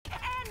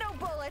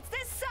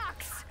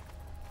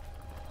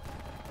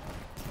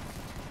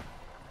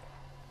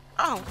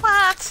Oh,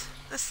 what?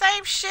 The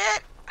same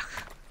shit?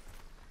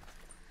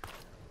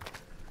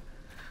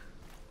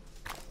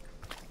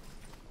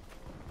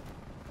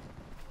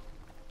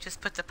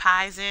 Just put the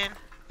pies in.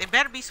 They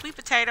better be sweet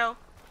potato.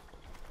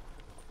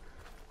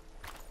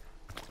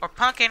 Or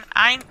pumpkin.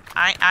 I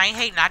ain't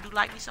hating. I do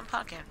like me some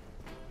pumpkin.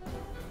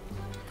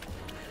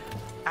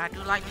 I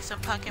do like me some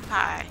pumpkin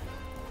pie.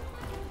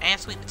 And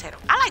sweet potato.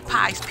 I like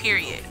pies,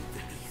 period.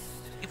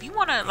 If you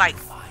want to, like,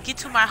 get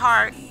to my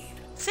heart,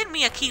 send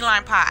me a key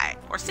lime pie.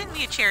 Or send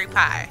me a cherry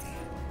pie.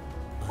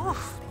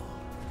 Oof.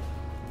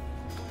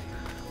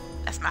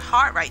 That's my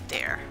heart right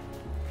there.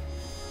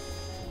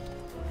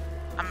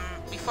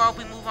 Before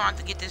we move on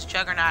to get this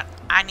juggernaut,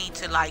 I need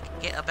to,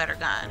 like, get a better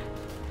gun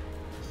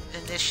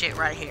than this shit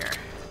right here.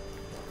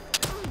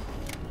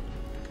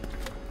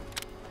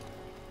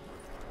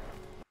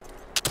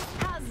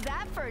 How's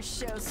that for a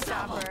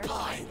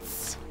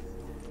showstopper?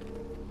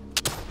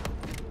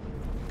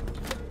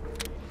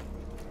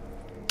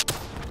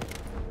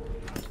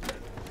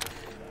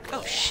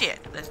 Oh shit,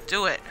 let's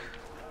do it.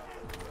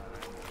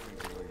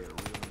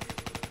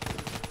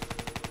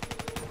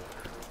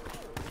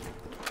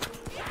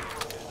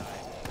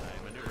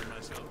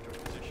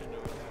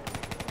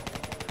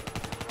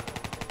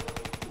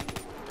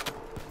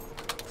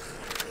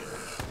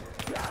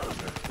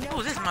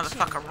 Oh, this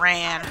motherfucker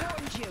ran.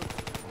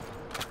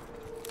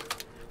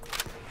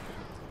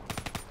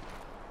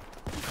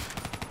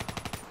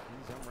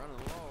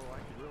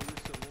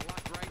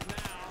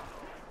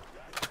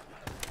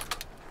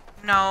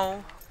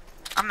 No,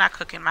 I'm not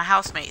cooking. My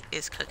housemate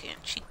is cooking.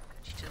 She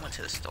just went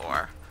to the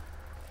store.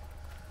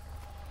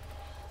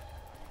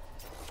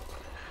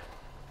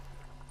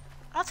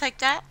 I'll take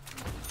that.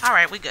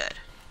 Alright, we good.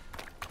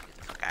 Get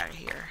the fuck out of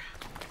here.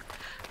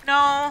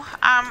 No,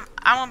 I'm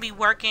gonna be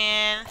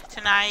working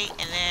tonight,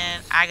 and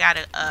then I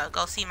gotta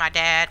go see my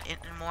dad in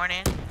the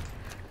morning,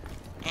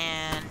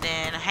 and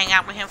then hang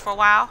out with him for a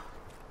while,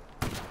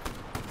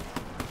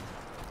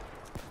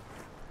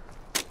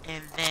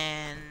 and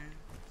then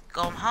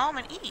go home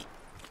and eat.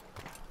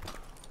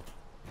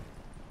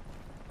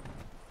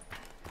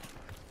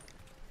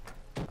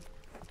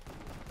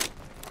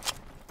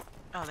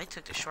 Oh, they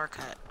took the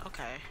shortcut.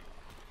 Okay.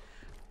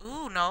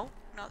 Ooh, no.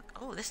 No.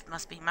 Oh, this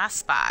must be my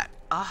spot.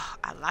 Oh,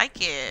 I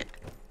like it.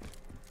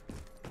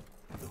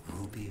 The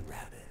Ruby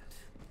Rabbit.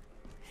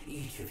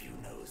 Each of you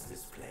knows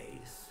this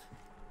place.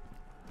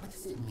 What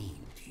does it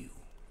mean to you?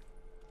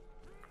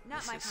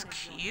 Not my This is kind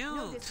of cute.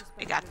 No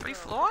disrespect It got to the 3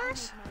 girl.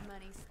 floors? I make my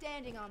money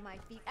standing on my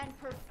feet and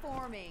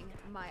performing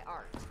my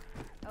art.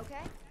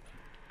 Okay?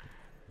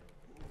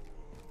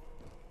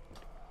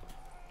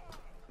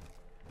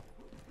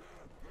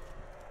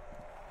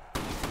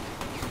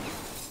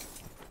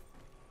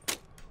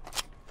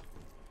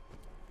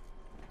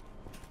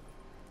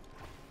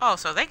 Oh,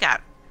 so they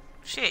got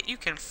shit you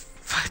can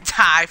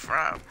die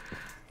from.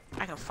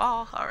 I can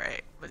fall.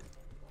 Alright. But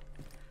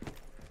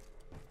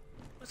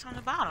what's on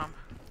the bottom?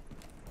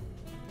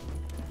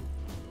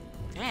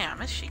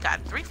 Damn, she got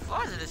 3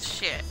 floors of this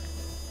shit.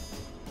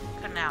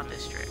 Canal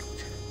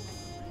District.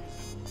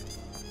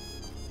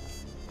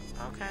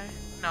 Okay.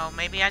 No,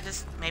 maybe I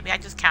just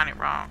counted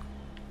wrong.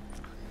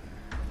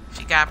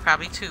 She got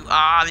probably 2.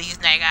 Oh, these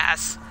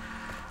niggas.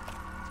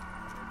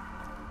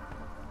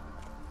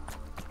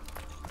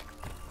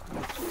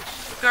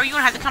 Girl, you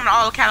don't have to come to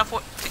all of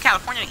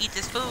California to eat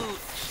this food.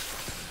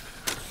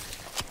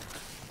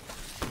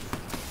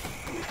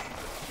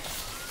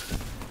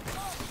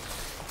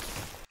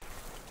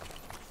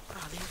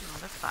 Oh, these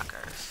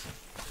motherfuckers.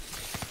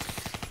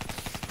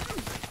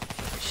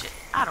 Shit,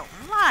 I don't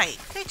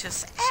like. They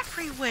just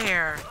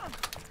everywhere.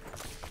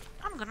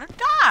 I'm gonna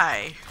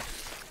die.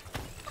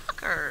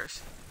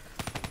 Fuckers.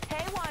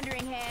 Hey,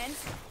 wandering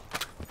hands.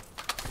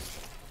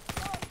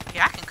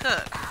 Yeah, I can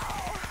cook.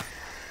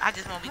 I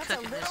just won't be That's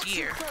cooking a little this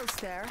year. too close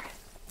there.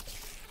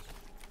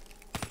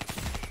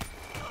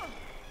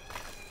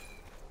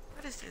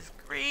 What is this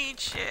green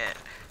shit?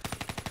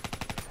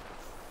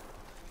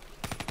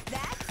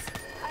 That's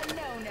a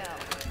no-no.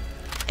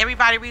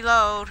 Everybody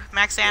reload.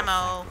 Max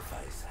ammo.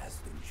 Sacrifice has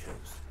been chosen.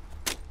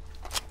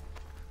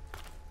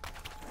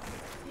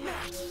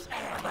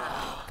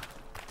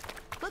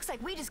 Looks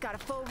like we just got a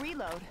full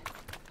reload.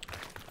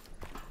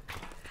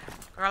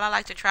 Girl, I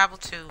like to travel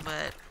too,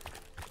 but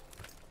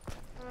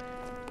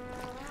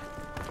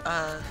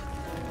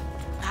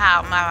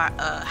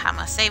how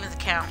my savings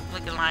account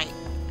looking like?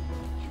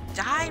 You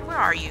died? Where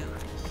are you?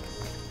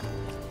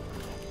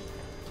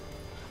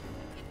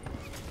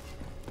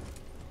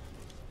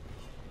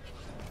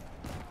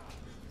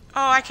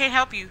 Oh, I can't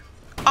help you.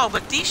 Oh,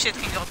 but these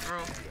shits can go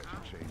through.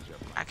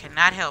 I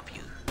cannot help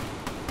you.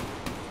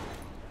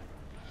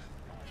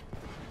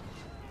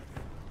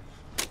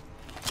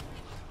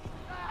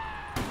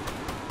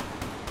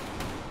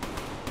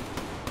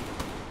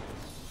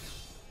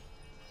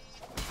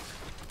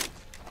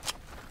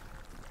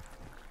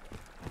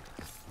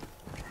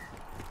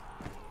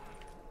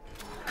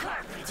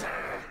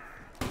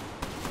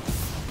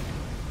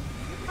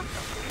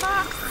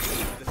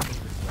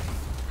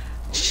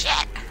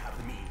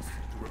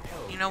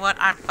 know what?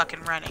 I'm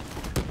fucking running.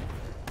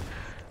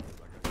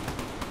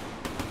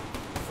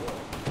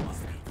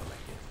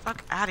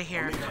 Fuck out of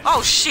here.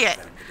 Oh shit!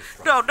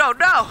 No, no,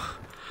 no!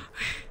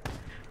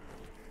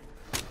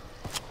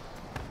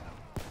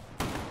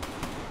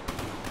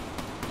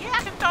 Yeah,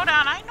 I can throw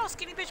down. I ain't no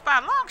skinny bitch by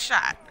a long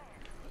shot.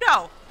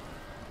 No.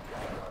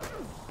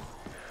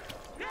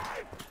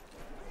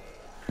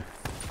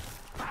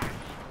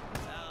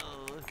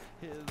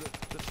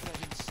 The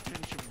pleasant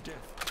stench of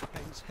death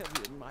hangs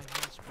heavy in my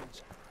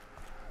nostrils.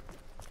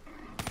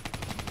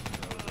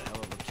 That was a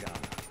hell of a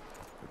counter.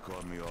 It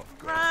caught me off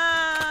guard.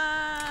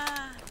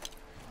 Run!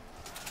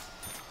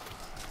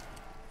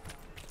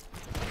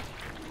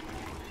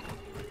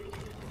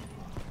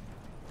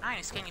 I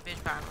ain't a skinny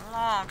bitch by a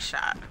long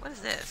shot. What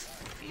is this?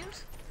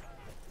 Fuse?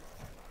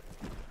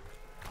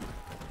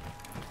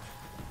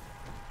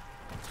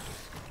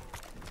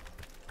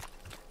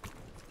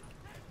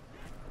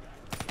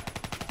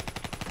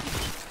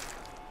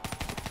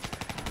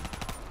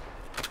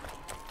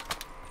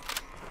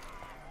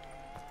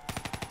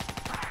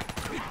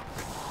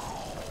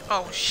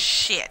 Oh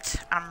shit,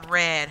 I'm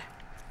red.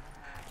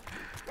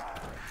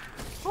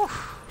 Whew.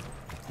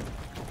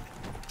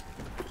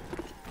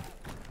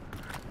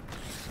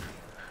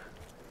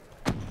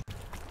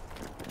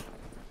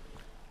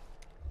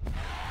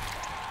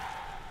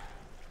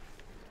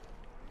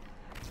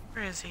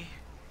 Where is he?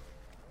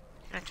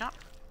 Can I jump?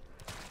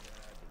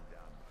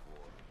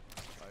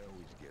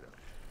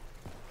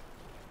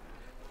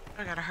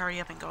 I gotta hurry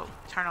up and go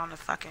turn on the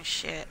fucking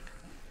shit.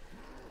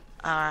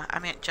 I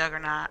meant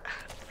Juggernaut,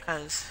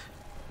 because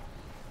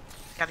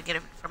gotta get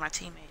it for my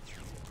teammates.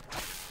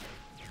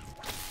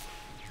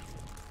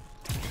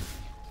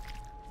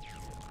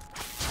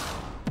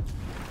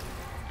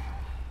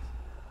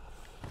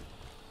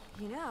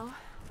 You know,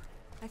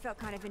 I felt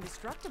kind of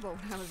indestructible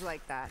when I was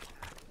like that.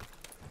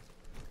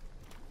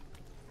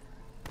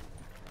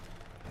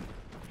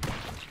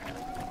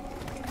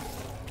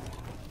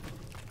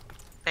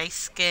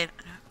 Bacon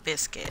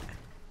biscuit.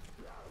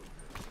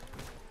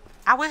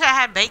 I wish I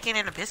had bacon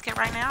and a biscuit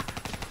right now.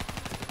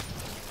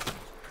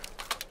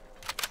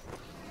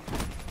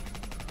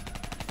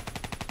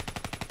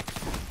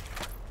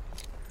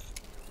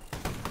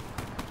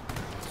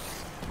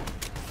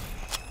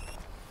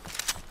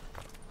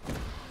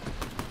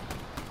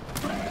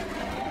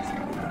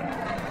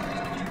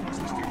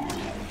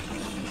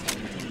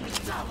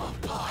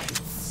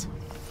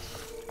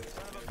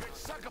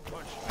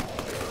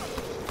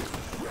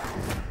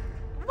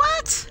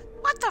 What?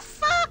 What the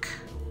fuck?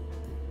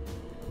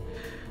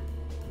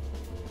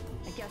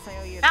 I guess I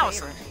owe you a That was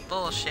favor. some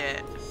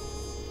bullshit.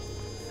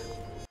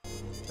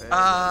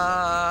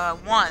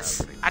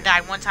 Once. I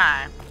died one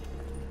time.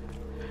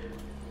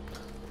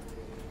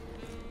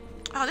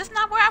 Oh, this is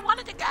not where I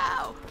wanted to go.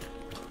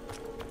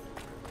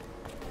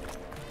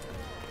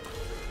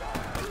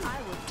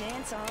 I will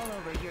dance all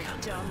over your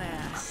dumb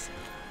ass.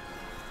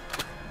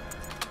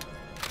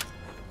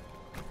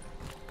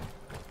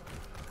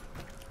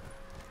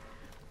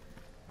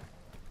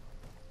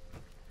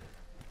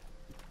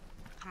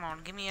 Come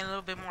on, give me a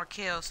little bit more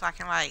kills so I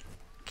can, like,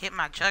 get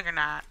my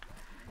Juggernaut.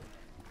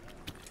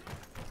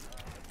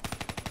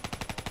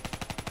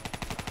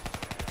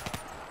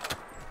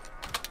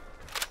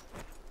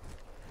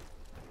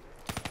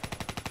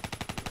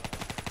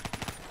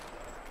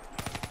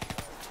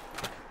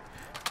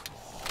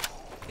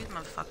 These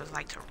motherfuckers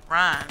like to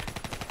run.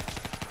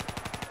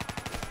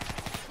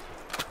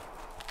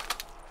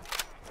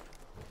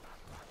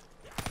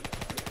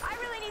 I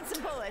really need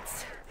some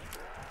bullets.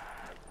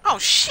 Oh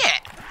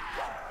shit!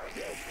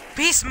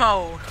 Beast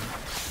mode!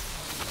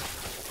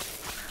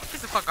 Get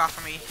the fuck off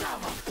of me.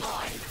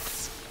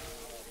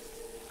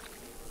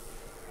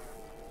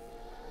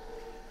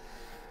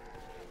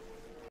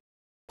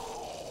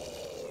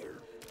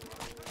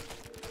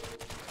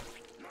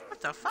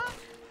 What the fuck?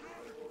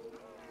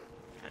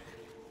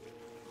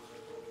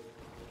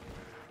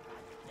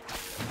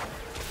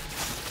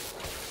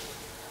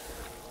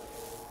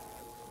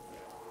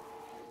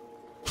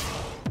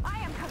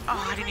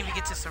 Oh, I didn't even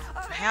get to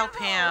help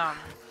him.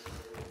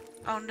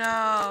 Oh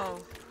no.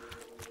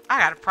 I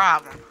got a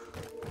problem.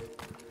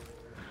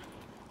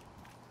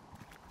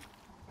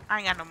 I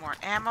ain't got no more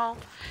ammo.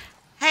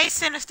 Hey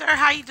Sinister,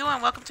 how you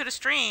doing? Welcome to the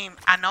stream.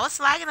 I know it's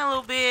lagging a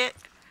little bit.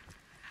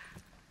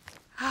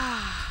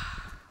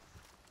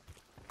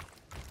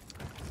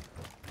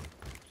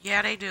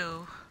 Yeah, they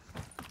do.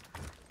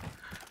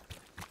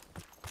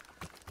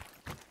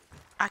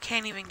 I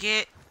can't even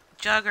get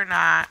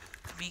Juggernaut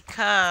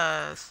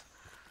because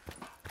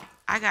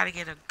I gotta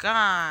get a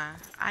gun.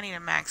 I need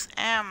a max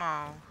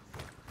ammo.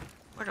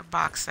 Where the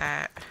box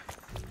at?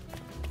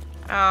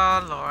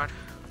 Oh Lord.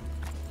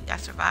 I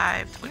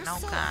survived with You're no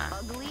so gun.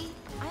 ugly.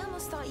 I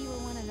almost thought you were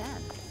one of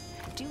them.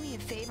 Do me a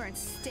favor and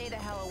stay the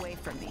hell away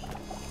from me.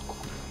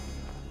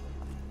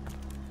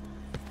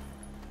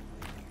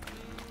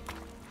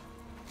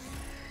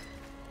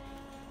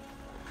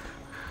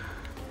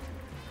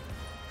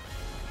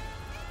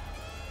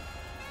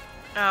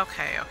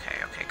 Okay,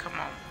 come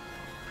on.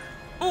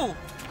 Ooh,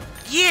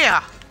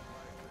 yeah!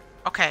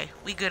 Okay,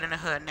 we good in the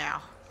hood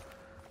now.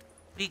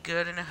 We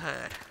good in the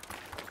hood.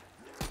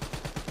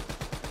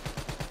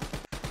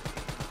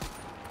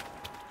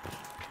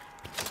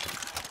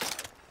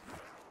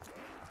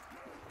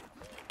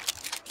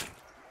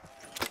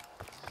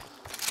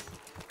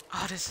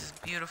 Oh, this is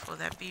beautiful.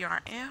 That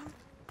BRM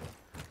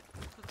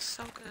looks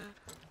so good.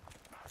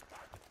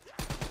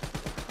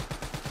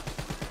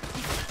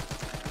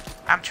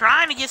 I'm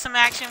trying to get some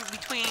action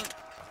between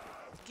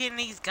getting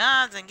these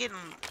guns and getting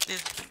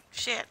this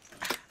shit.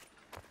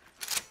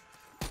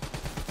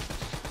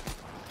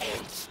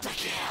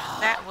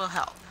 That will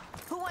help.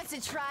 Who wants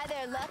to try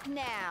their luck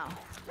now?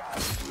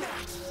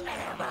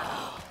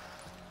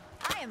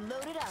 I am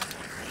loaded up.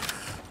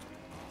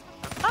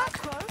 Up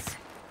close?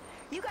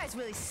 You guys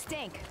really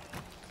stink.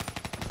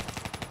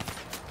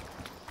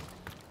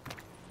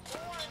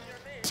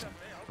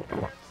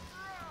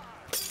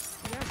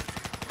 Yeah.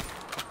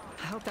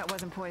 I hope that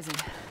wasn't poison.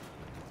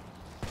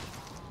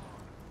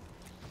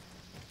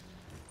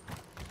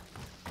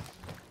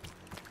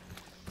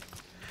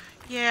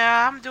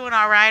 Yeah, I'm doing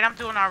alright. I'm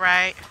doing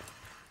alright.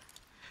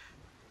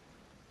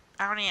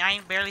 I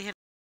ain't barely hit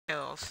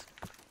kills.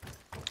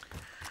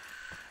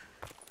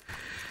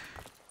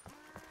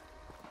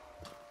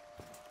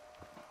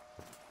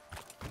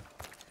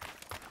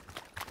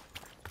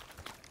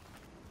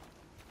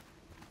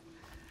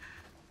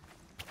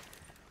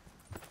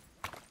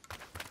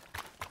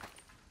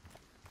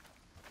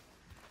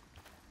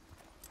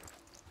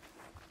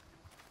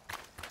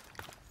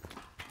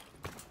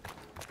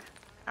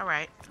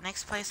 Alright,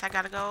 next place I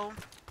gotta go.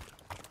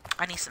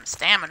 I need some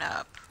stamina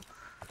up.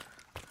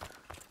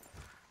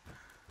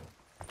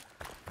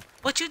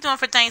 What you doing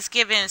for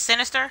Thanksgiving,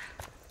 Sinister?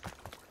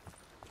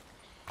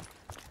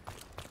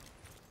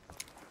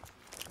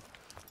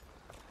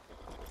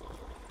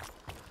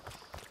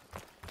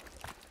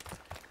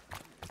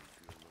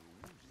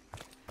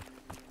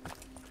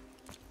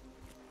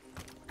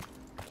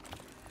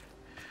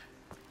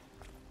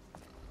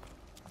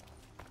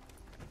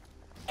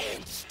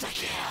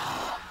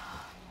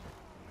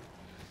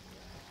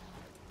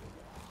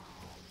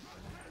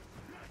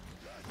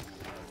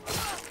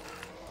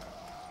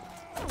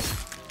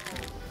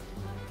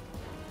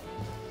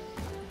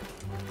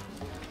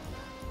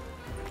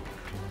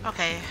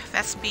 Okay,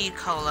 that's speed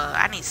cola.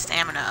 I need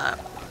stamina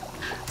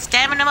up.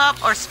 Stamina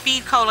up or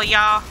speed cola,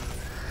 y'all?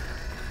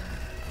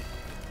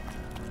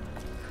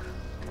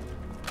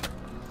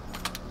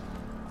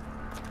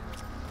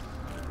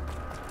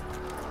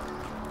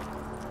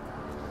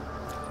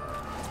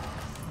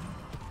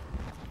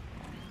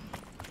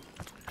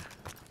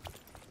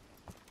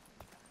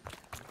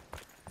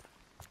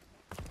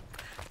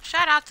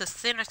 Shout out to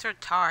Sinister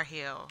Tar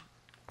Heel.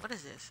 What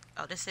is this?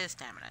 Oh, this is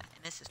stamina.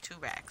 And this is 2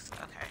 racks.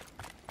 Okay.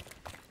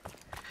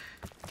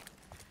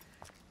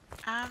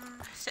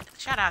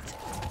 Shout out to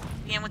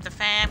being with the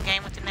fam,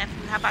 game with the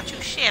nephew. How about you?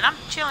 Shit, I'm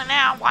chilling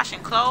now. I'm washing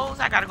clothes.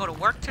 I gotta go to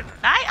work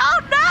tonight. Oh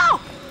no!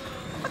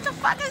 What the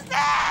fuck is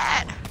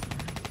that?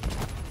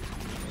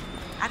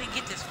 I didn't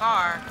get this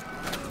far.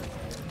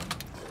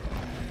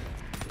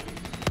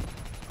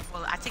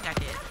 Well, I think I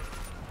did.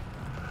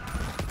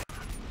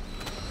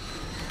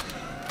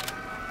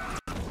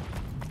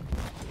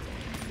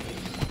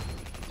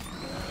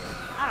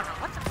 I don't know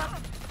what the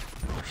fuck.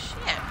 Oh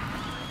shit.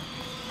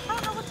 I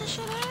don't know what this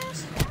shit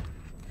is.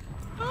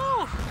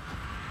 Ooh.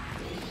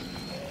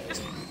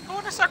 Just go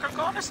in a circle,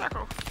 go in a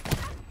circle.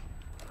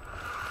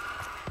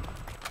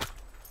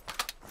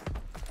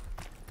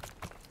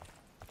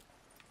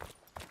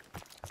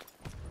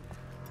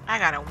 I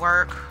gotta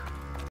work.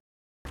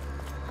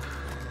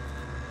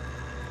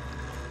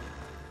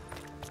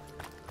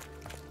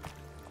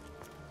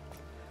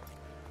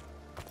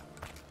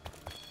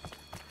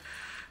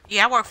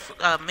 Yeah, I work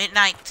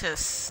midnight to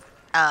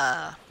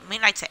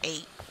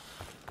 8.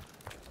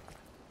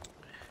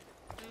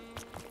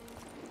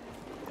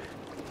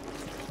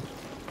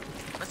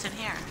 What's in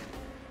here?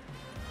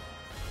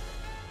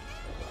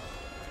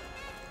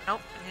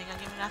 Nope, you ain't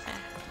gonna give me nothing.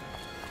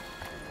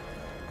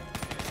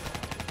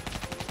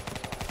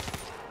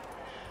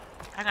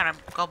 I gotta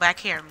go back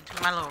here and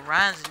do my little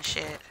runs and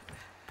shit,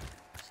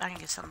 so I can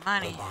get some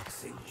money. The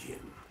boxing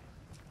gym.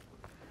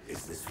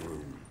 Is this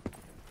room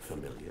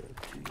familiar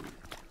to you?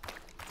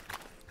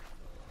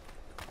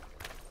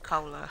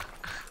 Cola.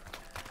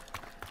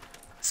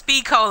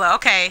 Speed cola,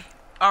 okay.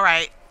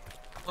 Alright.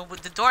 Well,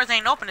 the doors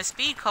ain't open to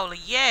speed cola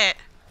yet.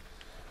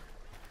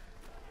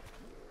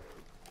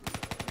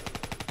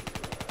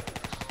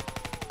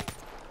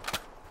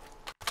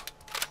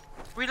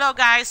 Reload,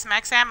 guys.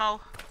 Max ammo.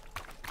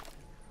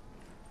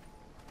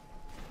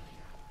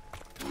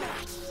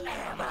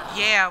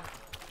 Yeah.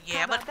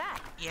 Yeah, but that?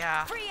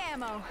 yeah. Free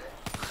ammo.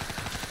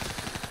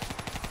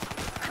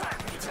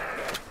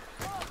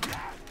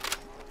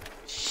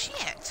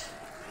 Shit.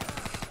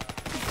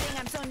 Good thing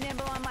I'm so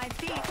nimble on my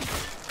feet.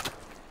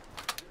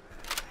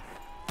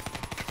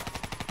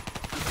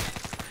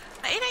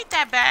 It ain't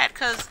that bad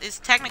because it's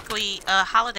technically a holiday.